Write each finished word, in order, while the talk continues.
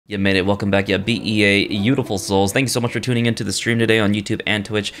You made it. Welcome back, you BEA beautiful souls. Thank you so much for tuning into the stream today on YouTube and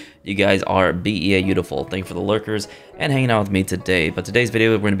Twitch. You guys are BEA beautiful. Thank you for the lurkers and hanging out with me today. But today's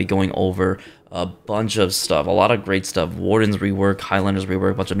video, we're going to be going over a bunch of stuff. A lot of great stuff. Warden's Rework, Highlander's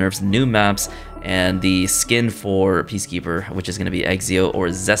Rework, a bunch of nerfs, new maps, and the skin for Peacekeeper, which is going to be Exio or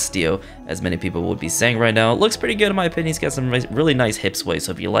Zestio, as many people would be saying right now. It looks pretty good in my opinion. He's got some really nice hip sway.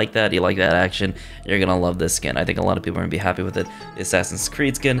 So if you like that action, you're going to love this skin. I think a lot of people are going to be happy with it. The Assassin's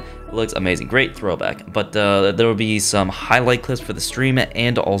Creed skin looks amazing. Great throwback. But there will be some highlight clips for the stream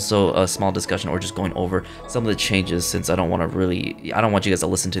and also a small discussion or just going over some of the changes, since I don't want you guys to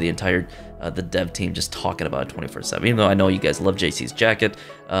listen to the entire the dev team just talking about it 24/7. Even though I know you guys love JC's jacket,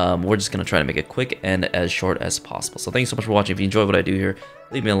 we're just going to try to make it quick and as short as possible. So thanks so much for watching. If you enjoy what I do here,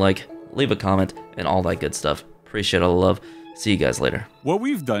 leave me a like, leave a comment, and all that good stuff. Appreciate all the love. See you guys later. What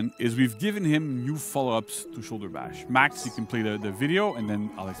we've done is we've given him new follow-ups to Shoulder Bash. Max, you can play the video, and then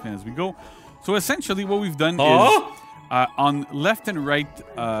I'll explain as we go. So essentially what we've done is on left and right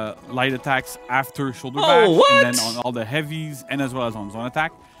light attacks after Shoulder Bash, and then on all the heavies, and as well as on zone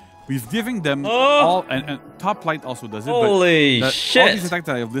attack, we've given them all, and top light also does it. Holy shit! All these attacks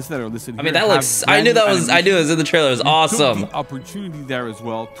that I have listed are listed here. I mean, that looks. I knew it was in the trailer. It was awesome. The opportunity there as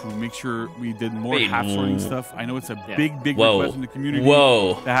well to make sure we did more half sorting stuff. I know it's a big request in the community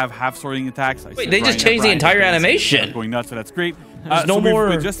to have half sorting attacks. Wait, they just changed the entire animation. Going nuts, so that's great. There's no more.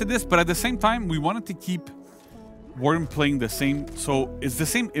 We've adjusted this, but at the same time, we wanted to keep Warden playing the same. So it's the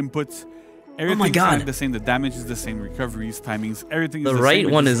same inputs. Everything's kind of the same. The damage is the same. Recoveries, timings, everything is the same. The right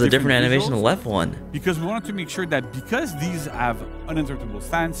one is a different animation than the left one. Because we wanted to make sure that because these have uninterruptible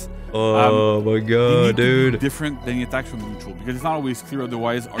stance. Oh my god, dude! Different than the attacks from neutral, because it's not always clear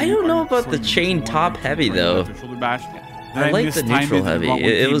otherwise. I don't know about the chain top heavy though. I like the neutral heavy.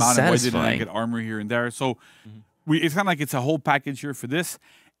 It was satisfying. I get armor here and there, so it's kind of like it's a whole package here for this.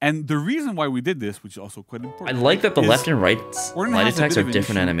 And the reason why we did this, which is also quite important, I like that the left and right light attacks are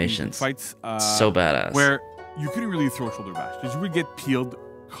different animations. Fights, so badass. Where you couldn't really throw Shoulder Bash because you would get peeled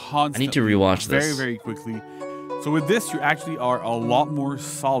constantly. I need to rewatch this very quickly. So with this, you actually are a lot more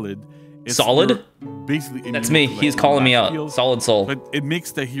solid. Solid? Basically, that's me. He's calling me out. SolidSol. But it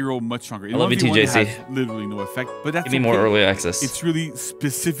makes the hero much stronger. I love you too, JC. Has literally no effect. But that's give me more early access. It's really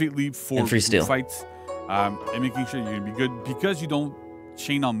specifically for free steal fights and making sure you're gonna be good because you don't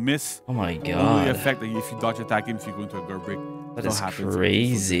chain on miss. Oh my god! Really affect like if you dodge attack him, if you go into a guard break. That is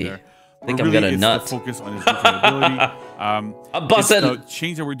crazy. I think really, I'm gonna nut. Focus on his ability. I'm busting. The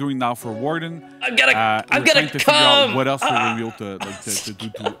change that we're doing now for Warden. I'm gonna to come. Figure out what else we're gonna be able to do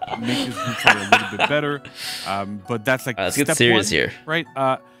to make this group a little bit better. But that's like let's step get serious one, here, right?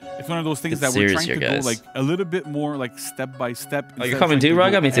 It's one of those things that we're trying to go like a little bit more like step by step. Oh, you're coming too,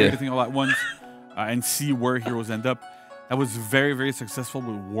 Rug? Me too. Everything all at once, and see where heroes end up. That was very successful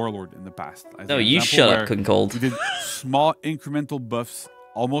with Warlord in the past. No, you shut up, Cooking Cold. We did small incremental buffs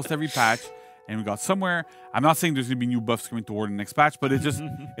almost every patch, and we got somewhere. I'm not saying there's going to be new buffs coming to Warden next patch, but it's just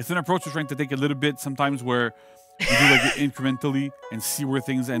it's an approach we're trying to take a little bit sometimes where we do like incrementally and see where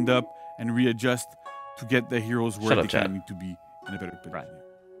things end up and readjust to get the heroes where they kind of need to be in a better position. Right.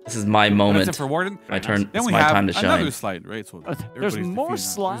 This is my moment. That's it for Warden. My turn. Then it's we my have time to shine. another slide, right? So there's more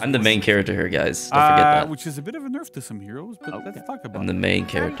slides. I'm the main character here, guys. Don't forget that. Which is a bit of a nerf to some heroes, but let's talk about. I'm the main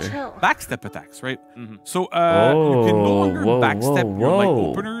character. Backstep attacks, right? So you can no longer backstep your like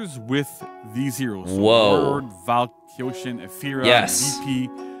openers with these heroes. So Warlord, Valk, Kyoshin, Ephira, VP,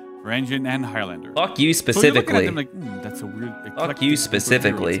 Renjin, and Highlander. Fuck you specifically. So you're looking at them like, that's a weird. Fuck you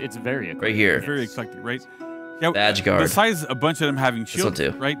specifically. It's very eclectic. Right here. It's very eclectic, right? Yeah, Badge guard. Besides a bunch of them having shields,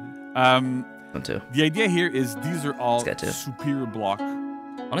 right? One too. The idea here is these are all superior block.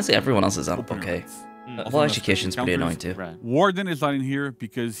 Honestly, everyone else is up okay. Well, Execution's pretty annoying too. Warden is not in here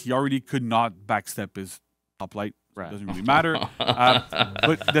because he already could not backstep his top light. Doesn't really matter.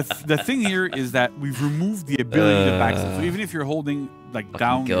 But the thing here is that we've removed the ability to backstep. So even if you're holding like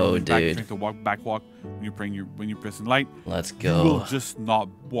down, dude. Trying to walk when you're pressing light. Let's go. You will just not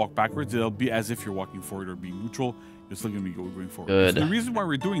walk backwards. It'll be as if you're walking forward or being neutral. You're still gonna be going forward. Good. So the reason why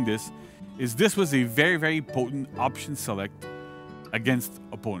we're doing this is this was a very potent option select against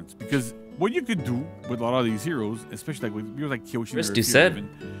opponents, because what you could do with a lot of these heroes, especially like with heroes like Kyoshin Chris or Doucet?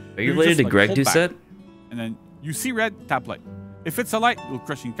 Are you related to Greg Doucet? And then you see red, tap light. If it's a light, you'll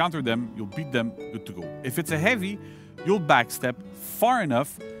crush and counter them, you'll beat them, good to go. If it's a heavy, you'll backstep far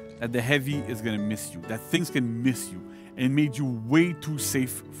enough that the heavy is gonna miss you, that things can miss you, and it made you way too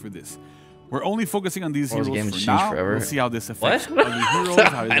safe for this. We're only focusing on these heroes for now. We'll see how this affects other heroes.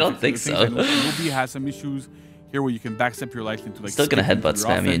 How I don't think so. Shinobi has some issues here where you can backstep your life into like. Still gonna headbutt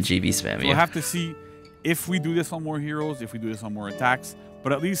spam you and GB spam you. We'll have to see if we do this on more heroes, if we do this on more attacks.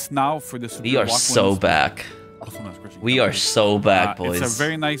 But at least now for the We are so back. We are so back, boys. It's a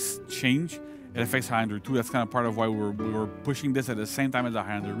very nice change. It affects Highlander 2. That's kind of part of why we were pushing this at the same time as the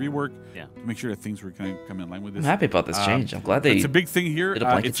Highlander rework. Yeah. To make sure that things were going to come in line with this. I'm happy about this change. I'm glad they it's a big thing here. did a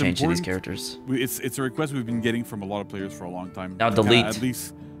blanket it's change to these important. characters. It's a request we've been getting from a lot of players for a long time. Now delete. At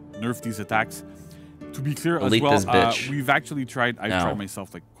least nerf these attacks. To be clear Delete as this well, bitch. we've actually tried, I've tried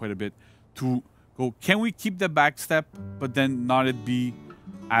myself like quite a bit, to go, can we keep the backstep, but then not it be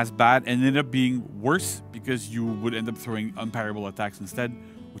as bad and end up being worse because you would end up throwing unparable attacks instead,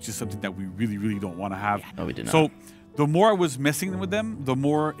 which is something that we really, really don't want to have. No, we do not. So the more I was messing with them, the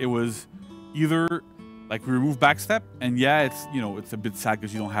more it was either like we remove backstep, and yeah, it's, you know, it's a bit sad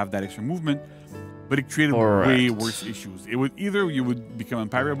because you don't have that extra movement, but it created way worse issues. It would either you would become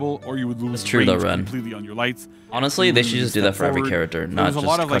unparable or you would lose range completely on your lights. Honestly, they should just do that for every character, not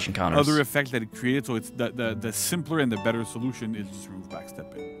just crushing counters. Other effect that it created, so it's the simpler and the better solution is just remove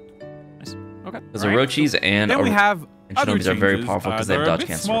backstep. Nice. Okay. Because Orochis and then we have other Shinobis are very powerful because they have dodge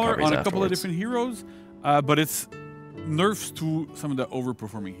cancel recoveries on a couple of afterwards. different heroes, but it's nerfs to some of the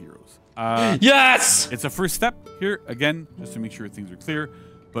overperforming heroes. Yes! It's a first step here, again, just to make sure things are clear.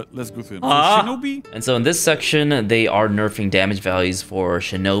 But let's go through them. Shinobi. And so in this section, they are nerfing damage values for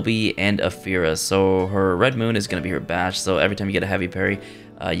Shinobi and Aphira. So her Red Moon is going to be her bash. So every time you get a heavy parry,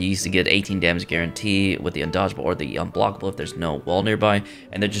 you used to get 18 damage guarantee with the undodgeable or the unblockable if there's no wall nearby.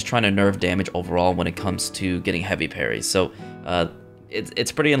 And they're just trying to nerf damage overall when it comes to getting heavy parries. So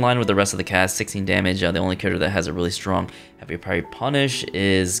it's pretty in line with the rest of the cast. 16 damage. The only character that has a really strong heavy parry punish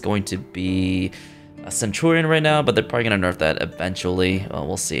is going to be a Centurion right now, but they're probably going to nerf that eventually.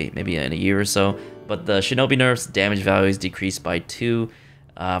 We'll see, maybe in a year or so. But the Shinobi nerfs, damage values decrease by 2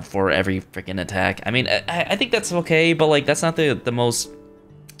 for every freaking attack. I mean, I think that's okay, but like that's not the most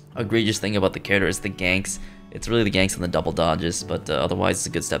egregious thing about the character. It's the ganks. It's really the ganks and the double dodges, but otherwise it's a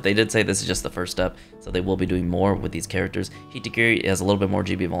good step. They did say this is just the first step, so they will be doing more with these characters. Hitakiri has a little bit more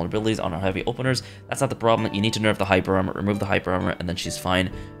GB vulnerabilities on our heavy openers. That's not the problem. You need to nerf the hyper armor, remove the hyper armor, and then she's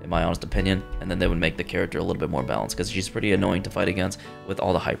fine, in my honest opinion. And then they would make the character a little bit more balanced, because she's pretty annoying to fight against with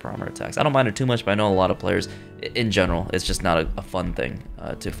all the hyper armor attacks. I don't mind her too much, but I know a lot of players, in general, it's just not a fun thing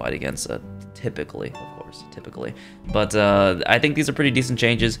to fight against, typically, of course. Typically, but I think these are pretty decent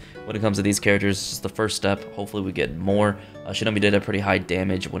changes when it comes to these characters. It's just the first step. Hopefully we get more. Shinobi did have pretty high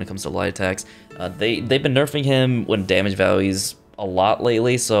damage when it comes to light attacks. They've been nerfing him when damage values a lot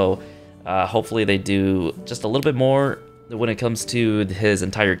lately, so hopefully they do just a little bit more when it comes to his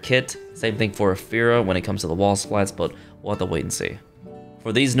entire kit. Same thing for Aphira when it comes to the wall splats, but we'll have to wait and see.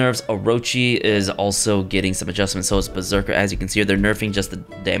 For these nerfs, Orochi is also getting some adjustments, so is Berserker. As you can see here, they're nerfing just the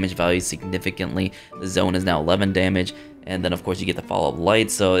damage value significantly. The zone is now 11 damage, and then of course you get the follow-up light,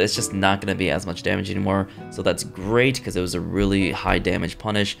 so it's just not going to be as much damage anymore. So that's great, because it was a really high damage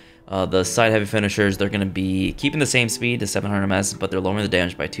punish. The side heavy finishers, they're going to be keeping the same speed to 700 ms, but they're lowering the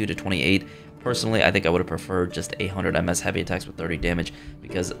damage by 2 to 28. Personally, I think I would have preferred just 800 ms heavy attacks with 30 damage,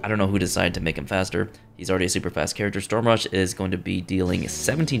 because I don't know who decided to make him faster. He's already a super fast character. Stormrush is going to be dealing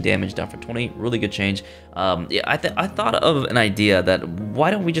 17 damage down for 20. Really good change. Yeah, I thought of an idea that why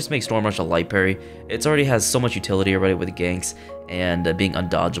don't we just make Stormrush a light parry? It already has so much utility already with ganks and being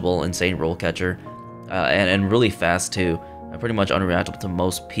undodgeable, insane roll catcher, and really fast too. Pretty much unreactable to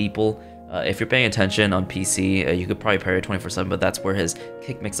most people. If you're paying attention on PC, you could probably parry 24/7, but that's where his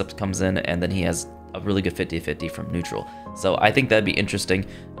kick mix-up comes in, and then he has a really good 50-50 from neutral. So I think that'd be interesting.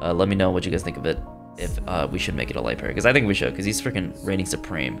 Let me know what you guys think of it, if we should make it a light parry, because I think we should, because he's freaking reigning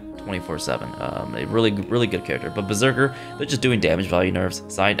supreme 24/7. A really good character. But Berserker, they're just doing damage value nerfs.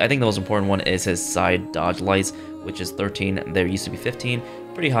 Side, I think the most important one is his side dodge lights, which is 13. There used to be 15.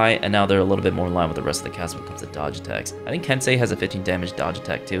 Pretty high, and now they're a little bit more in line with the rest of the cast when it comes to dodge attacks. I think Kensei has a 15 damage dodge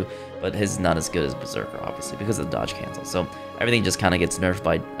attack too, but his is not as good as Berserker, obviously, because of the dodge cancel. So everything just kind of gets nerfed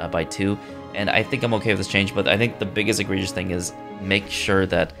by 2, and I think I'm okay with this change, but I think the biggest egregious thing is make sure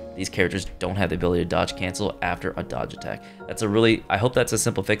that these characters don't have the ability to dodge cancel after a dodge attack. That's a really, I hope that's a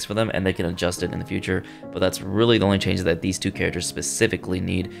simple fix for them, and they can adjust it in the future, but that's really the only change that these two characters specifically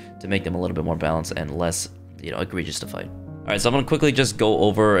need to make them a little bit more balanced and less, egregious to fight. Alright, so I'm going to quickly just go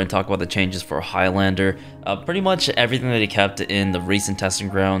over and talk about the changes for Highlander. Pretty much everything that he kept in the recent testing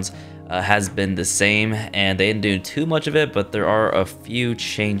grounds has been the same, and they didn't do too much of it, but there are a few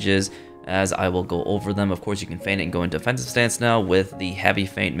changes as I will go over them. Of course, you can feint it and go into offensive stance now with the heavy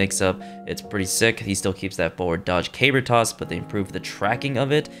feint mix-up. It's pretty sick. He still keeps that forward dodge caber toss, but they improved the tracking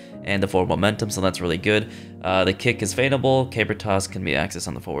of it and the forward momentum, so that's really good. The kick is feintable. Caber toss can be accessed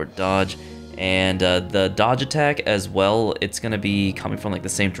on the forward dodge. And the dodge attack as well, it's going to be coming from like the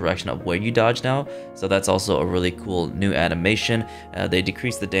same direction of where you dodge now. So that's also a really cool new animation. They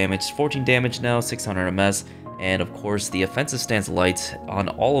decrease the damage, 14 damage now, 600 MS. And of course, the offensive stance lights on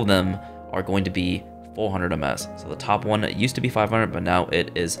all of them are going to be 400 MS. So the top one used to be 500, but now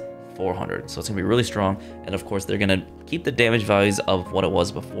it is 400. So it's going to be really strong. And of course, they're going to keep the damage values of what it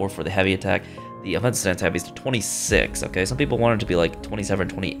was before for the heavy attack. The offensive stance heavy is to 26, okay? Some people want it to be like 27,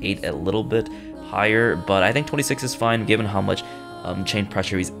 28, a little bit higher, but I think 26 is fine given how much chain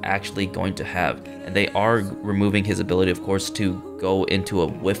pressure he's actually going to have. And they are removing his ability, of course, to go into a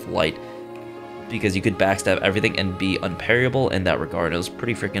whiff light, because you could backstab everything and be unparryable in that regard. It was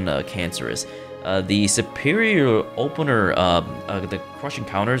pretty freaking cancerous. The superior opener, the crushing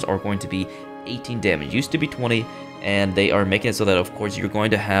counters are going to be 18 damage. Used to be 20. And they are making it so that, of course, you're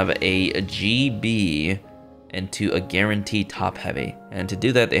going to have a GB into a guaranteed top heavy. And to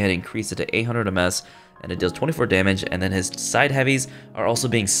do that, they had increased it to 800 MS, and it deals 24 damage. And then his side heavies are also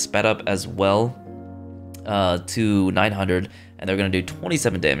being sped up as well to 900, and they're going to do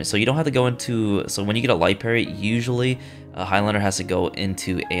 27 damage. So you don't have to go into... So when you get a light parry, usually a Highlander has to go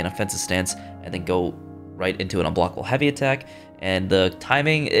into an offensive stance and then go right into an unblockable heavy attack. And the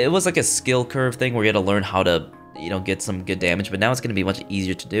timing, it was like a skill curve thing where you had to learn how to, you know, get some good damage, but now it's going to be much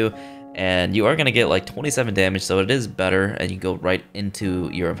easier to do, and you are going to get like 27 damage, so it is better, and you go right into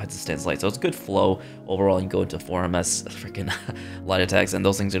your offensive stance light. So it's good flow overall, and you go into 4 MS freaking light attacks, and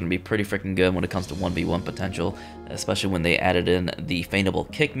those things are going to be pretty freaking good when it comes to 1v1 potential, especially when they added in the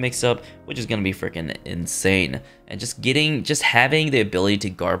feintable kick mix-up, which is going to be freaking insane. And just having the ability to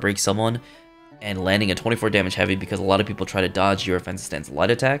guard break someone and landing a 24 damage heavy, because a lot of people try to dodge your offensive stance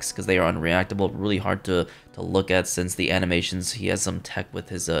light attacks because they are unreactable, really hard to look at since the animations. He has some tech with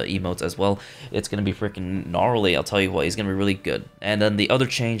his emotes as well. It's going to be freaking gnarly, I'll tell you what. He's going to be really good. And then the other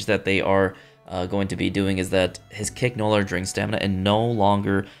change that they are going to be doing is that his kick no longer drains stamina, and no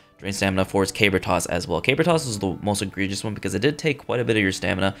longer drains stamina for his caber toss as well. Caber toss is the most egregious one because it did take quite a bit of your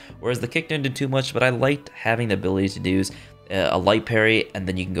stamina, whereas the kick didn't do too much, but I liked having the ability to use a light parry, and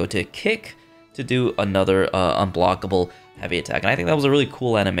then you can go to kick to do another unblockable heavy attack. And I think that was a really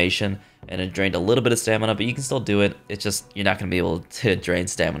cool animation, and it drained a little bit of stamina, but you can still do it. It's just you're not going to be able to drain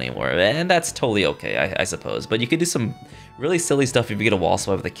stamina anymore, and that's totally okay, I suppose. But you could do some really silly stuff if you get a wall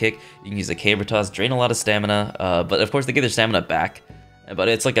swipe with a kick. You can use a caber toss, drain a lot of stamina, but of course they get their stamina back. But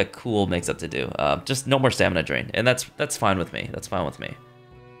it's like a cool mix-up to do. Just no more stamina drain, and that's fine with me. That's fine with me.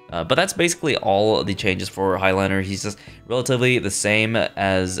 But that's basically all the changes for Highlander. He's just relatively the same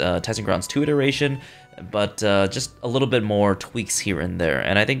as Testing Grounds 2 iteration, but just a little bit more tweaks here and there.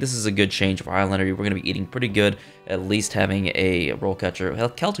 And I think this is a good change for Highlander. We're going to be eating pretty good, at least having a roll catcher. Hell,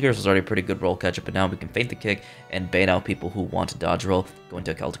 Celtic Curse was already a pretty good roll catcher, but now we can feint the kick and bait out people who want to dodge roll, go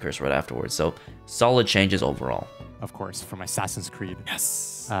into a Celtic Curse right afterwards. So solid changes overall. Of course, from Assassin's Creed.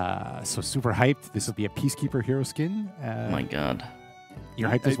 Yes. So super hyped. This will be a Peacekeeper hero skin. Oh my god. You're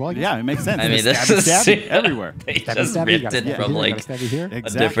hyped as well? Yeah, it makes sense. I mean, this is everywhere. They just ripped it from like a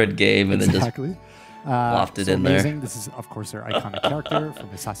Exactly. different game and then just Exactly. lofted So in there. amazing. This is, of course, their iconic character from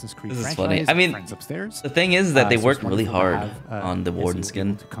Assassin's Creed This is franchise. funny. I mean, Friends Upstairs. The thing is that they So worked it's really wonderful to hard have, on the Warden Ezio skin.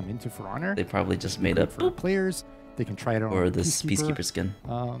 able to come into For Honor. They probably just made Great up for players. They can try it out or on this Peacekeeper skin.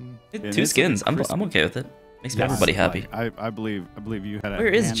 It Two is skins. I'm crispy. okay with it. Makes Yes. everybody happy. I believe you had a Where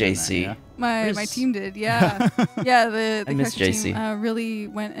is hand in that, JC? yeah? My Where's- team did, yeah. Yeah, the I miss character JC. team really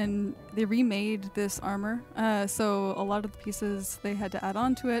went and they remade this armor. So a lot of the pieces they had to add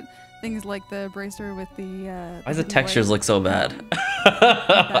on to it. Things like the bracer with the... Why does the hidden textures white, look so bad?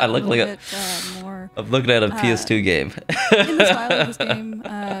 that I look like little bit, more I'm looking at a PS2 game. in the style of this game.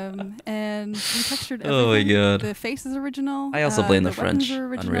 And we textured everything. Oh my god. The face is original. I also blame the weapons French. are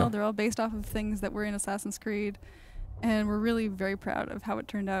original. Unreal. They're all based off of things that were in Assassin's Creed. And we're really very proud of how it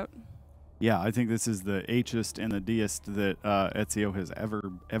turned out. Yeah, I think this is the H'est and the D'est that Ezio has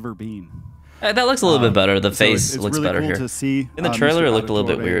ever been. That looks a little bit better. The So face it's looks really better cool here. to see, In the trailer, Mr. it looked a little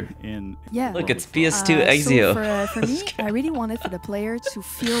bit Auditore weird. Yeah. Look, it's PS2 So Ezio. for me, I really wanted for the player to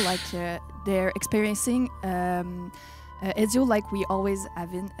feel like they're experiencing Ezio like we always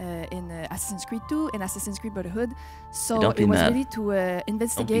have in Assassin's Creed 2 and Assassin's Creed Brotherhood. So Don't be it was mad. really to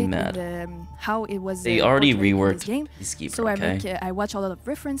investigate mad. and, how it was. They already portrayed in reworked this game. Peacekeeper, So okay? I watch a lot of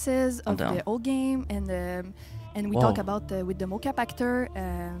references Calm of down. the old game and we Whoa. talk about with the mocap actor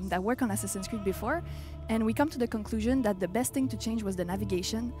that worked on Assassin's Creed before, and we come to the conclusion that the best thing to change was the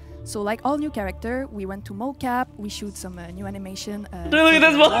navigation. So like all new character, we went to mocap, we shoot some new animation. Dude, look at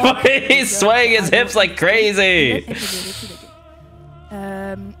this motherfucker! He's swaying his hips like crazy!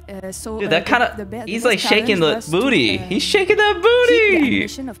 So Dude, that kind of, he's like shaking the booty. He's shaking that keep the booty.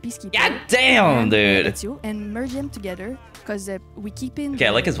 animation of Peacekeeper God damn, dude. Ezio and merge them together because we keep in. Okay, I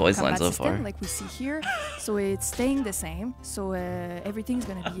like his voice line combat so system, far. like we see here, so it's staying the same. So everything's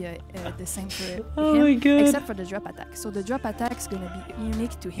gonna be the same for him, my God. except for the drop attack. So the drop attack is gonna be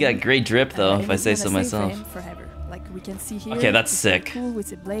unique to him. He got great drip though, if and I it's say gonna so stay myself. for him forever. Like we can see here. Okay, that's it's very sick. Cool with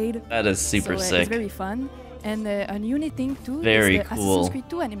the blade. That is super So, sick. It's very fun. And a unique thing too Very is the cool. Assassin's Creed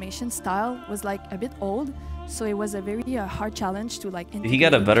 2 animation style was like a bit old, so it was a very hard challenge to like. He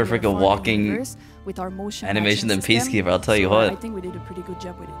got a integrate better into the freaking Fallen walking universe with our motion animation action than system. Peacekeeper, I'll tell you So, what. I think we did a pretty good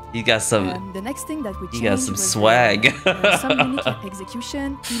job with it. He got some. The next thing that we He changed got some was swag. some unique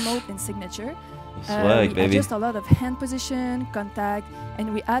execution, emote, and signature. Swag, We baby. adjust a lot of hand position, contact,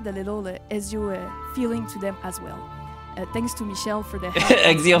 and we add a little Ezio feeling to them as well. Thanks to Michelle for the help.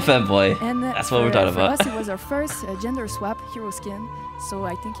 Exio fanboy. And That's what we're talking about. For us, it was our first gender swap hero skin, so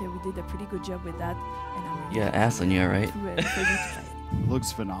I think we did a pretty good job with that. And I'm really Yeah, happy ass on you, right? for you to try it.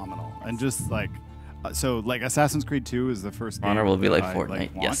 Looks phenomenal. And just like, so like Assassin's Creed 2 is the first game Honor will be that like I,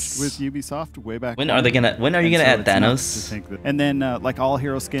 Fortnite, launched yes. with Ubisoft way back. When are they gonna? When are you gonna add Thanos? And then, like all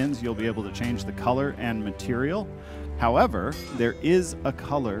hero skins, you'll be able to change the color and material. However, there is a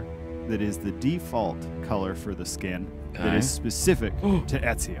color that is the default color for the skin that Okay. is specific to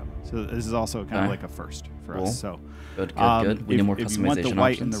Ezio. So this is also kind Okay. of like a first for Cool. us. So Good, good. We need more if you want the customization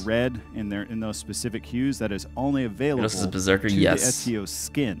white options. and the red in those specific hues, that is only available This is Berserker, to yes. the Ezio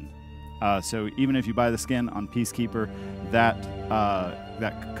skin. So even if you buy the skin on Peacekeeper, that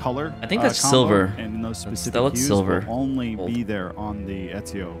that color, I think that's combo silver. and in those specific that looks hues silver. will only Gold. be there on the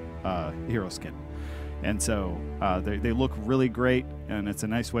Ezio hero skin. And so they look really great, and it's a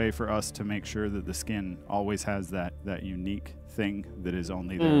nice way for us to make sure that the skin always has that unique thing that is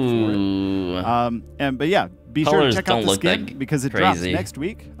only there for it. Ooh. But yeah, be sure Colors to check out don't the look skin that because it drops crazy. next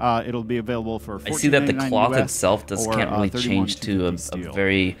week. It'll be available for I see that the $14.99 cloth US itself can't really change to a steel.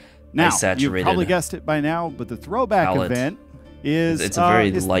 very Now, nice saturated. you've probably guessed it by now, but the throwback palette. event is It's a very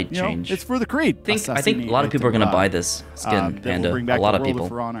is, light you know, change. it's for the Creed. I think a lot of people are gonna buy this skin, Panda. A lot of people.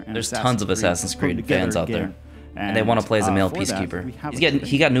 There's tons of Assassin's Creed fans out there, and they want to play as a male peacekeeper.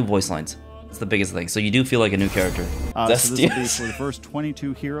 He got new voice lines. That's the biggest thing. So you do feel like a new character. So this will be Zestio. for the first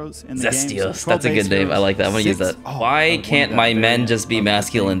 22 heroes in the game. Zestio. So 12 That's a base good name. I heroes, like that. I'm gonna use 6 that. oh, I Why wanted can't that my very men just be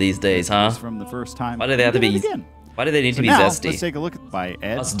masculine these days, huh? From the first time. Why do they have to We be? did it again. Why do they need So to be now, zesty? let's take a look by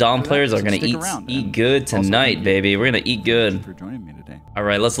Ed. Us Dom for that, players are so gonna stick eat around, eat and good also tonight, thank you baby. We're gonna eat good. for joining me today. All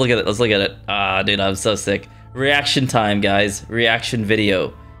right, let's look at it. Let's look at it. Ah, dude, I'm so sick. Reaction time, guys. Reaction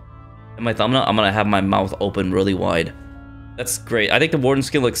video. In my thumbnail, I'm gonna have my mouth open really wide. That's great. I think the Warden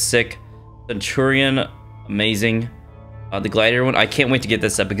skin looks sick. Centurion, amazing. The Gladiator one, I can't wait to get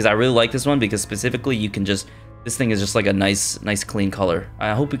this set because I really like this one because specifically you can just, this thing is just like a nice clean color.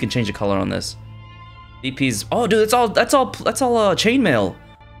 I hope we can change the color on this. VP's, oh dude, that's all chainmail.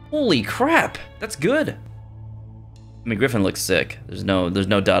 Holy crap, that's good. I mean, Griffin looks sick. There's no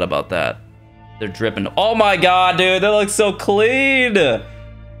doubt about that. They're dripping. Oh my god, dude, that looks so clean.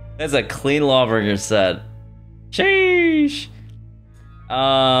 That's a clean Lawbringer set. Sheesh.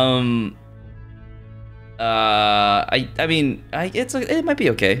 It might be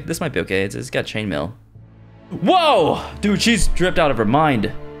okay. This might be okay. It's got chainmail. Whoa, dude, she's dripped out of her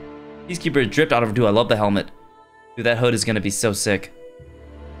mind. Peacekeeper dripped out of her. Dude, I love the helmet. Dude, that hood is gonna be so sick.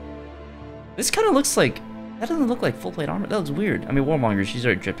 This kind of looks like, that doesn't look like full plate armor. That looks weird. I mean, Warmonger, she's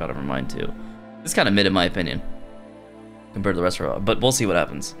already dripped out of her mind too. This kind of mid in my opinion, compared to the rest of her. But we'll see what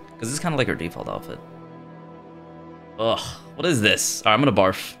happens, because this is kind of like her default outfit. Ugh, what is this? All right, I'm gonna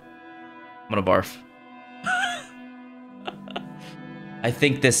barf. I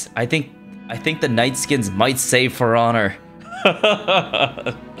think the night skins might save For Honor.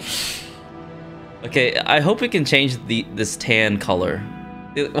 Okay, I hope we can change this tan color.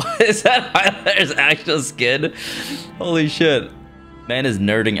 What is that? Highlander's actual skin? Holy shit. Man is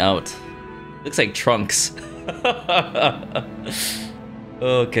nerding out. Looks like Trunks.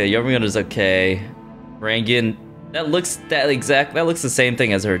 Okay, Yarmungandr's okay. Rangan, that looks the same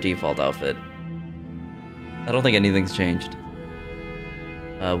thing as her default outfit. I don't think anything's changed.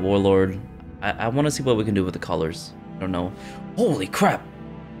 Warlord, I want to see what we can do with the colors. I don't know. Holy crap!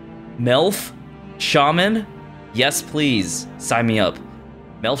 Melf? Shaman? Yes, please. Sign me up.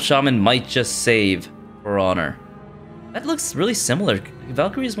 Melf Shaman might just save For Honor. That looks really similar.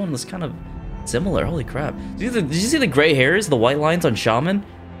 Valkyrie's one was kind of similar. Holy crap. Did you see the gray hairs, the white lines on Shaman?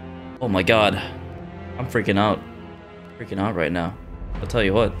 Oh my god. I'm freaking out. Freaking out right now. I'll tell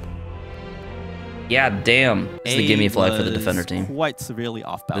you what. Yeah, damn. This is the gimme flag for the defender team. Quite severely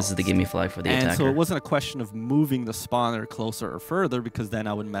off balance. This is the gimme flag for the and attacker. so it wasn't a question of moving the spawner closer or further, because then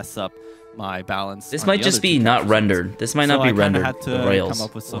I would mess up my balance. This on might the just other be two not capture rendered. zones. This might So not be I kinda rendered. had to The rails. come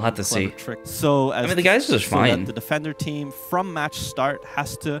up with We'll some have to see. clever tricks. So as I mean, the guys are so fine. that the defender team from match start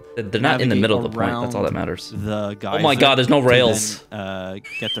has to. They're not in the navigate middle of the point. That's all that around matters. The guys. Oh my God, there's no rails.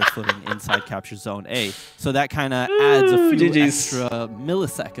 Get their footing inside capture zone A. So that kind of adds a few GG's. extra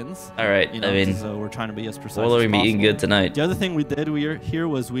milliseconds. All right. You know, I mean, we're trying to be as precise. Warlord as be eating possible. good tonight. The other thing we did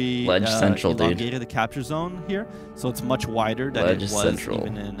was we Ledge Central, dude. elongated the capture zone here, so it's much wider than Ledge it was Central.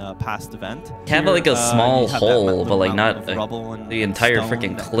 even in a past event. Have Here, like a small you have that hole, but like mountain not of rubble and the entire stone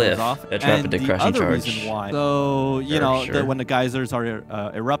freaking that cliff. goes off. That's rapid And crushing the other charge. reason why. So you Sure, know sure. that when the geysers are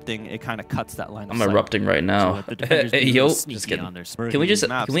erupting, it kind of cuts that line of I'm sight. erupting right So now. what the defenders Hey, do yo, is just sneaky kidding. on their Can we just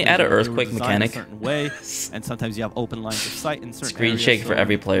Maps, can we things add an are- they were earthquake designed a mechanic? certain way, and sometimes you have open lines of sight in certain Screen areas, shake for so-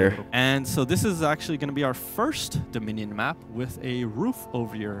 every player. And so this is actually going to be our first Dominion map with a roof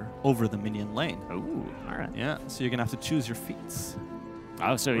over the minion lane. Ooh, all right. Yeah, so you're gonna have to choose your feats.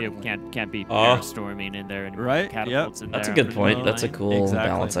 Oh, so you can't be Oh. storming in there and Right, catapults in That's a there. good point. That's a cool Exactly,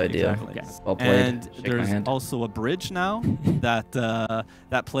 balance idea. exactly. Okay. Well played. And Shake my there's hand. also a bridge now that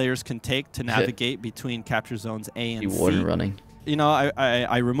that players can take to navigate between capture zones A The and warden C. running. You know,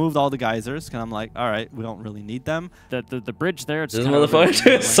 I removed all the geysers because I'm like, all right, we don't really need them. The bridge there. It's This kind of motherfucker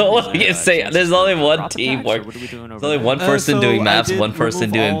over the solo. lane. You say Chances there's for only one drop team attacks, or work. What are we doing There's over only there? one person So doing I maps, did one person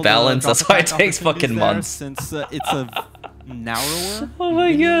remove doing all the balance. drop That's why it attack takes opportunities fucking there months. Since it's a narrower Oh my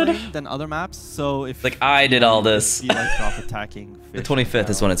minion God. lane than other maps. So if Like I did all you this. see, like drop attacking. The fish 25th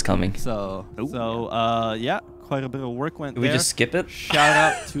is barrel. when it's coming. So yeah, quite a bit of work went Did we there. just skip it? Shout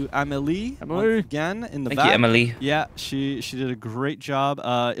out to Amelie Amelie. again in the Thank back. you, Emily. Yeah, she did a great job.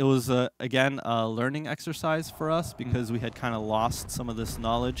 It was again a learning exercise for us because we had kind of lost some of this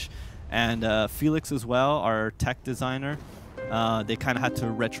knowledge, and Felix as well, our tech designer. They kind of had to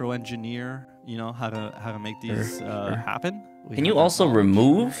retro engineer, you know, how to make these happen. We Can had you that also knowledge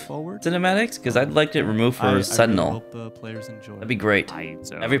remove forward? cinematics? Because I'd like it removed for I really Sentinel. hope the players enjoy. That'd be great.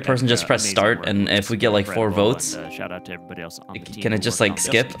 So, Every person just press amazing start, work. and if we get like 4 Incredible, votes, and, shout out to everybody else on the team. can it who just worked like on this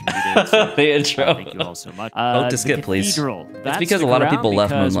skip and contributed, so, the intro? thank you all so much. Vote to The skip, please. Cathedral. That's because a lot of stick people around left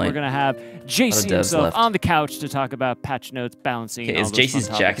because Moonlight. We're gonna have JC devs himself left. on the couch to talk about patch notes, balancing. Okay, all is those JC's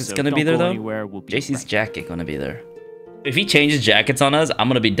fun jackets topics, so gonna be don't there go though? Anywhere. We'll be JC's right jacket gonna be there. If he changes jackets on us, I'm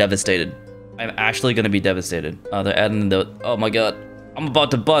gonna be devastated. I'm actually gonna be devastated. They're adding the. Oh my god, I'm about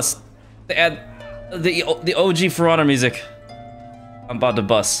to bust. They add the OG For Honor music. I'm about to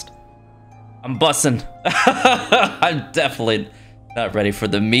bust. I'm busting. I'm definitely not ready for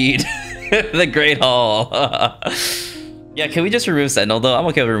the mead. The Great Hall. Yeah, can we just remove Sentinel though? I'm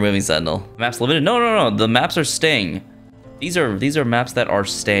okay with removing Sentinel. Maps limited? No. The maps are staying. These are maps that are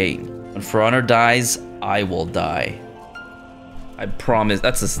staying. When For Honor dies, I will die. I promise.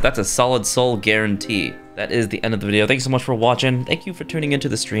 That's a SolidSol guarantee. That is the end of the video. Thank you so much for watching. Thank you for tuning into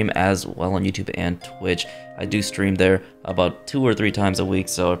the stream as well on YouTube and Twitch. I do stream there about 2 or 3 times a week,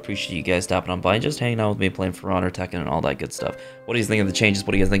 so I appreciate you guys stopping on by and just hanging out with me, playing For Honor, Tekken, and all that good stuff. What do you think of the changes?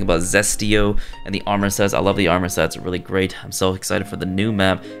 What do you guys think about Zestio and the armor sets? I love the armor sets. Really great. I'm so excited for the new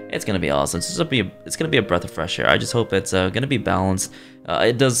map. It's gonna be awesome. It's gonna be a breath of fresh air. I just hope it's gonna be balanced.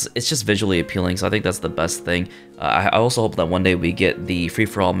 It's just visually appealing, so I think that's the best thing. I also hope that one day we get the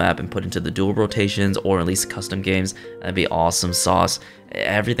free-for-all map and put into the dual rotations or at least custom games. That'd be awesome sauce.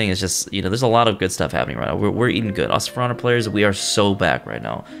 Everything is just, you know, there's a lot of good stuff happening right now. We're eating good. Us For Honor players, we are so back right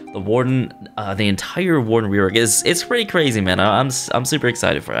now. The Warden, the entire Warden Rework it's pretty crazy, man. I'm super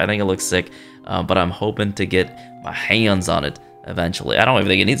excited for it. I think it looks sick, but I'm hoping to get my hands on it eventually. I don't even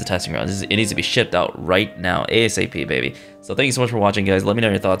think it needs a testing run. It needs to be shipped out right now, ASAP, baby. So thank you so much for watching, guys. Let me know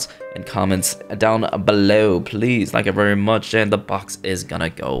your thoughts and comments down below, please. Thank you very much, and the box is gonna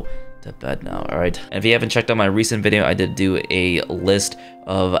go to bed now. All right, and if you haven't checked out my recent video, I did do a list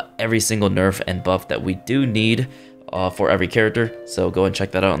of every single nerf and buff that we do need for every character, so go and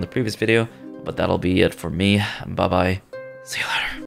check that out in the previous video. But that'll be it for me. Bye bye, see you later.